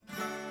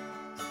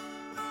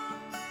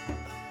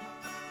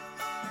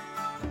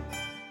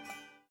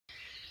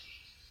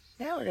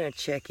Now we're going to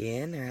check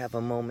in or have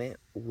a moment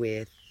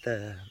with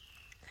the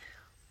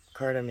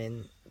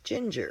Cardamom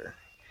Ginger.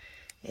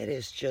 It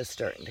is just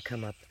starting to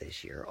come up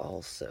this year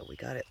also. We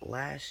got it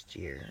last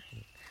year.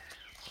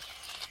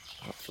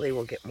 Hopefully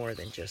we'll get more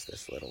than just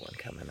this little one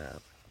coming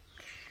up.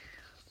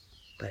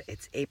 But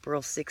it's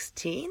April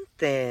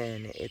 16th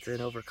and it's an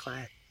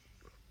overcast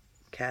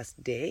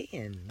day,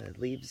 and the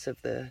leaves of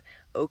the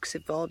oaks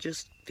have all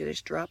just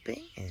finished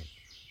dropping, and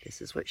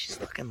this is what she's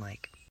looking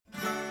like.